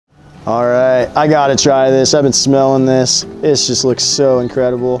All right, I gotta try this. I've been smelling this. This just looks so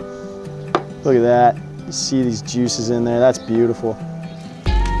incredible. Look at that. You see these juices in there. That's beautiful.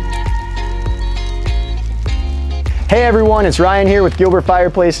 Hey everyone, it's Ryan here with Gilbert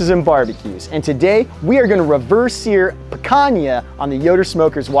Fireplaces and BBQs, and today we are going to reverse sear picanha on the Yoder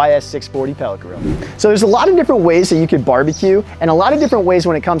YS640 pellet grill. So there's a lot of different ways that you could barbecue, and a lot of different ways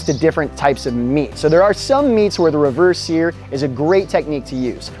when it comes to different types of meat. So there are some meats where the reverse sear is a great technique to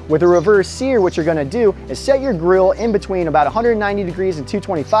use. With a reverse sear, what you're going to do is set your grill in between about 190 degrees and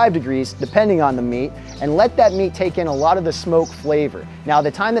 225 degrees, depending on the meat, and let that meat take in a lot of the smoke flavor. Now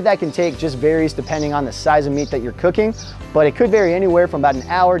the time that that can take just varies depending on the size of meat that you're cooking, but it could vary anywhere from about an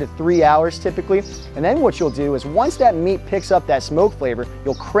hour to 3 hours typically. And then what you'll do is once that meat picks up that smoke flavor,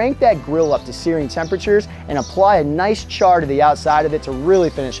 you'll crank that grill up to searing temperatures and apply a nice char to the outside of it to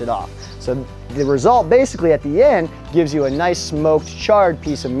really finish it off. So the result basically at the end gives you a nice smoked, charred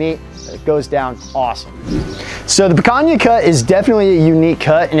piece of meat that goes down awesome. So the picanha cut is definitely a unique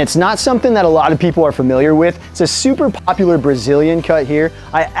cut, and it's not something that a lot of people are familiar with. It's a super popular Brazilian cut here.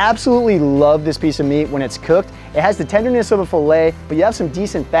 I absolutely love this piece of meat when it's cooked. It has the tenderness of a filet, but you have some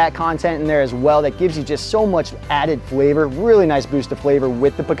decent fat content in there as well that gives you just so much added flavor. Really nice boost of flavor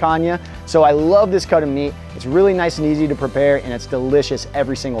with the picanha. So I love this cut of meat. It's really nice and easy to prepare, and it's delicious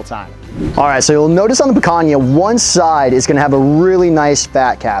every single time. All right, so you'll notice on the picanha, one side is gonna have a really nice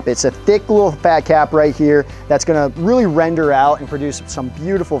fat cap. It's a thick little fat cap right here that's gonna really render out and produce some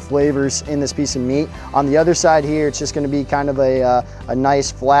beautiful flavors in this piece of meat. On the other side here, it's just gonna be kind of a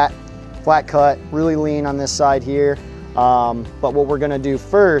nice flat cut, really lean on this side here. But what we're gonna do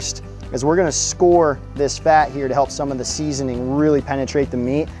first is we're gonna score this fat here to help some of the seasoning really penetrate the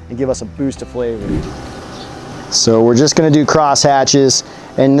meat and give us a boost of flavor. So we're just gonna do cross hatches,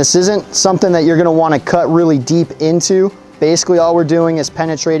 and this isn't something that you're gonna wanna cut really deep into. Basically all we're doing is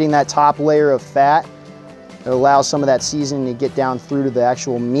penetrating that top layer of fat. It allows some of that seasoning to get down through to the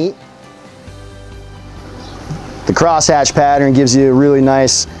actual meat. The crosshatch pattern gives you a really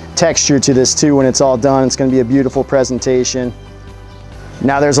nice texture to this too when it's all done. It's gonna be a beautiful presentation.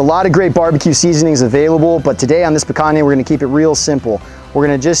 Now there's a lot of great barbecue seasonings available, but today on this picanha we're gonna keep it real simple. We're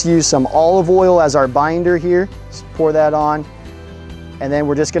gonna just use some olive oil as our binder here. Just pour that on. And then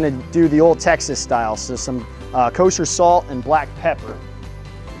we're just gonna do the old Texas style. So some kosher salt and black pepper.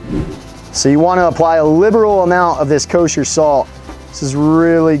 So you wanna apply a liberal amount of this kosher salt. This is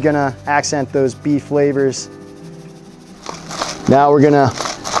really gonna accent those beef flavors. Now we're gonna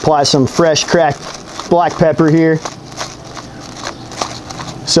apply some fresh cracked black pepper here.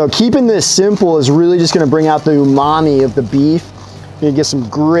 So keeping this simple is really just gonna bring out the umami of the beef. You're gonna get some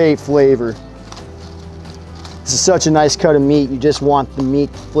great flavor. This is such a nice cut of meat. You just want the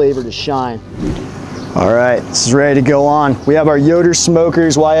meat flavor to shine. All right, this is ready to go on. We have our Yoder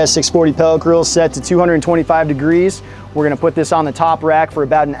YS640 pellet grill set to 225 degrees. We're gonna put this on the top rack for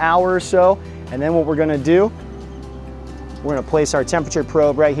about an hour or so. And then what we're gonna do, we're gonna place our temperature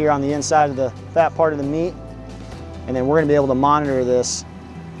probe right here on the inside of the fat part of the meat. And then we're gonna be able to monitor this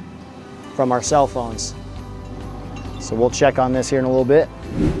from our cell phones. So we'll check on this here in a little bit.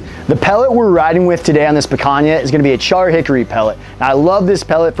 The pellet we're riding with today on this picanha is gonna be a char hickory pellet. Now I love this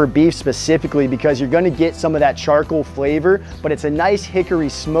pellet for beef specifically because you're gonna get some of that charcoal flavor, but it's a nice hickory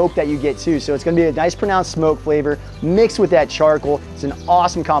smoke that you get too. So it's gonna be a nice pronounced smoke flavor mixed with that charcoal. It's an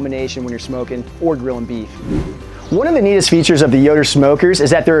awesome combination when you're smoking or grilling beef. One of the neatest features of the Yoder smokers is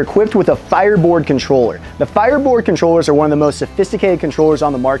that they're equipped with a fireboard controller. The fireboard controllers are one of the most sophisticated controllers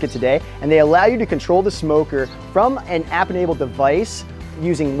on the market today, and they allow you to control the smoker from an app-enabled device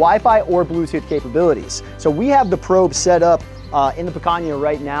using Wi-Fi or Bluetooth capabilities. So we have the probe set up in the picanha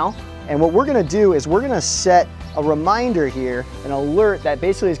right now, and what we're gonna do is we're gonna set a reminder here, an alert that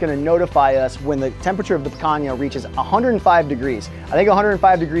basically is gonna notify us when the temperature of the picanha reaches 105 degrees. I think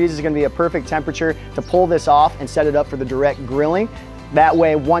 105 degrees is gonna be a perfect temperature to pull this off and set it up for the direct grilling. That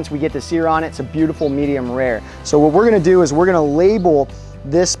way, once we get the sear on it, it's a beautiful medium rare. So what we're gonna do is we're gonna label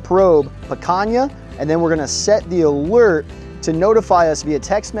this probe picanha, and then we're gonna set the alert to notify us via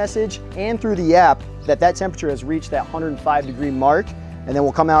text message and through the app that that temperature has reached that 105 degree mark. And then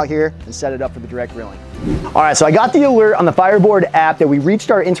we'll come out here and set it up for the direct grilling. All right, so I got the alert on the Fireboard app that we reached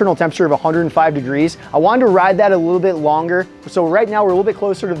our internal temperature of 105 degrees. I wanted to ride that a little bit longer. So right now we're a little bit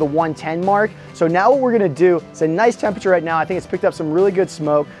closer to the 110 mark. So now what we're gonna do, it's a nice temperature right now. I think it's picked up some really good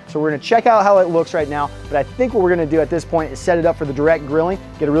smoke. So we're gonna check out how it looks right now. But I think what we're gonna do at this point is set it up for the direct grilling,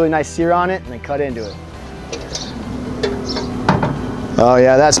 get a really nice sear on it, and then cut into it. Oh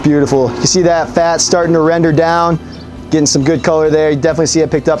yeah, that's beautiful. You see that fat starting to render down? Getting some good color there. You definitely see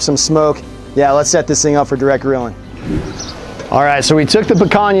it picked up some smoke. Yeah, let's set this thing up for direct grilling. All right, so we took the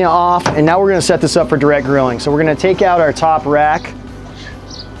picanha off, and now we're gonna set this up for direct grilling. So we're gonna take out our top rack,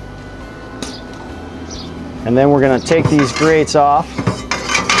 and then we're gonna take these grates off.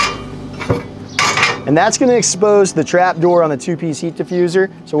 And that's gonna expose the trap door on the 2-piece heat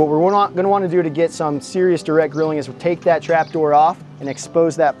diffuser. So what we're gonna wanna do to get some serious direct grilling is we'll take that trap door off and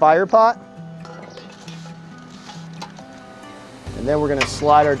expose that fire pot. And then we're gonna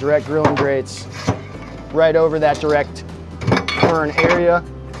slide our direct grilling grates right over that direct burn area.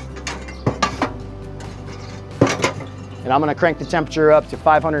 And I'm gonna crank the temperature up to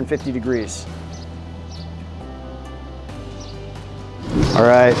 550 degrees. All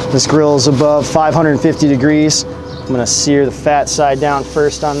right, this grill is above 550 degrees. I'm gonna sear the fat side down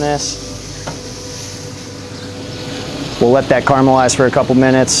first on this. We'll let that caramelize for a couple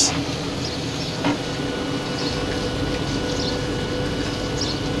minutes.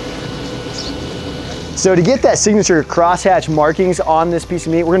 So to get that signature crosshatch markings on this piece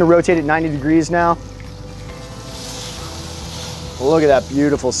of meat, we're gonna rotate it 90 degrees now. Look at that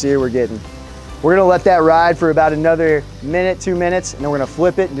beautiful sear we're getting. We're gonna let that ride for about another minute, 2 minutes, and then we're gonna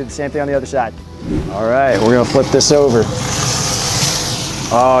flip it and do the same thing on the other side. All right, we're gonna flip this over.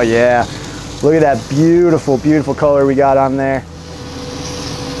 Oh yeah, look at that beautiful, beautiful color we got on there.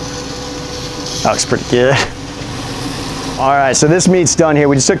 That looks pretty good. All right, so this meat's done here.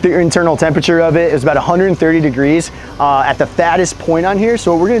 We just took the internal temperature of it. It was about 130 degrees at the fattest point on here.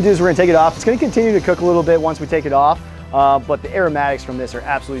 So what we're gonna do is we're gonna take it off. It's gonna continue to cook a little bit once we take it off, but the aromatics from this are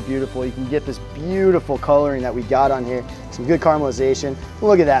absolutely beautiful. You can get this beautiful coloring that we got on here, some good caramelization.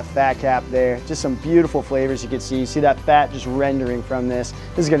 Look at that fat cap there. Just some beautiful flavors you can see. You see that fat just rendering from this.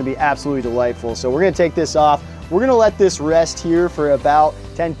 This is gonna be absolutely delightful. So we're gonna take this off. We're gonna let this rest here for about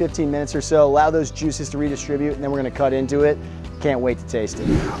 10-15 minutes or so, allow those juices to redistribute, and then we're gonna cut into it. Can't wait to taste it.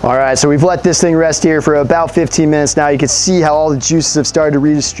 All right, so we've let this thing rest here for about 15 minutes now. You can see how all the juices have started to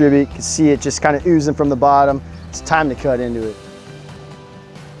redistribute. You can see it just kind of oozing from the bottom. It's time to cut into it.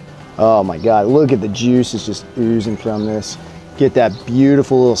 Oh my God, look at the juices just oozing from this. Get that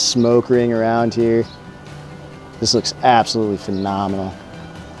beautiful little smoke ring around here. This looks absolutely phenomenal.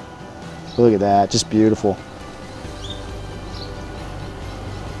 Look at that, just beautiful.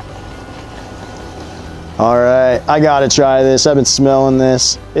 All right, I gotta try this. I've been smelling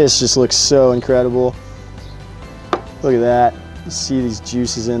this. This just looks so incredible. Look at that. You see these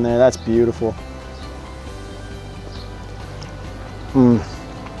juices in there. That's beautiful.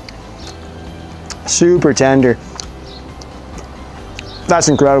 Super tender. That's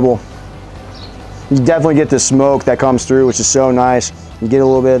incredible. You definitely get the smoke that comes through, which is so nice. You get a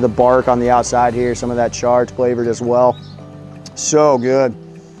little bit of the bark on the outside here, some of that charred flavored as well. So good.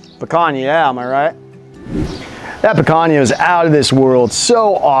 Picanha, yeah, am I right? That picanha is out of this world,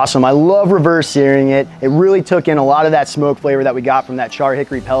 so awesome. I love reverse searing it. It really took in a lot of that smoke flavor that we got from that char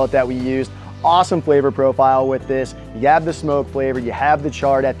hickory pellet that we used. Awesome flavor profile with this. You have the smoke flavor, you have the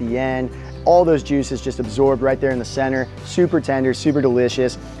chard at the end. All those juices just absorbed right there in the center. Super tender, super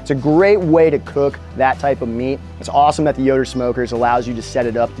delicious. It's a great way to cook that type of meat. It's awesome that the Yoder Smokers allows you to set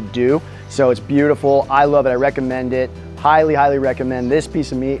it up to do. So it's beautiful. I love it. I recommend it. Highly, highly recommend this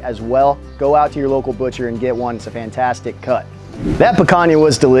piece of meat as well. Go out to your local butcher and get one. It's a fantastic cut. That picanha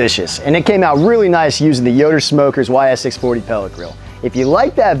was delicious, and it came out really nice using the Yoder Smokers YS640 pellet grill. If you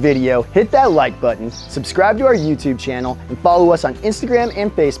liked that video, hit that like button, subscribe to our YouTube channel, and follow us on Instagram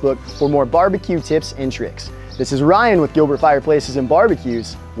and Facebook for more barbecue tips and tricks. This is Ryan with Gilbert Fireplaces and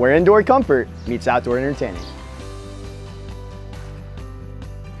BBQs, where indoor comfort meets outdoor entertaining.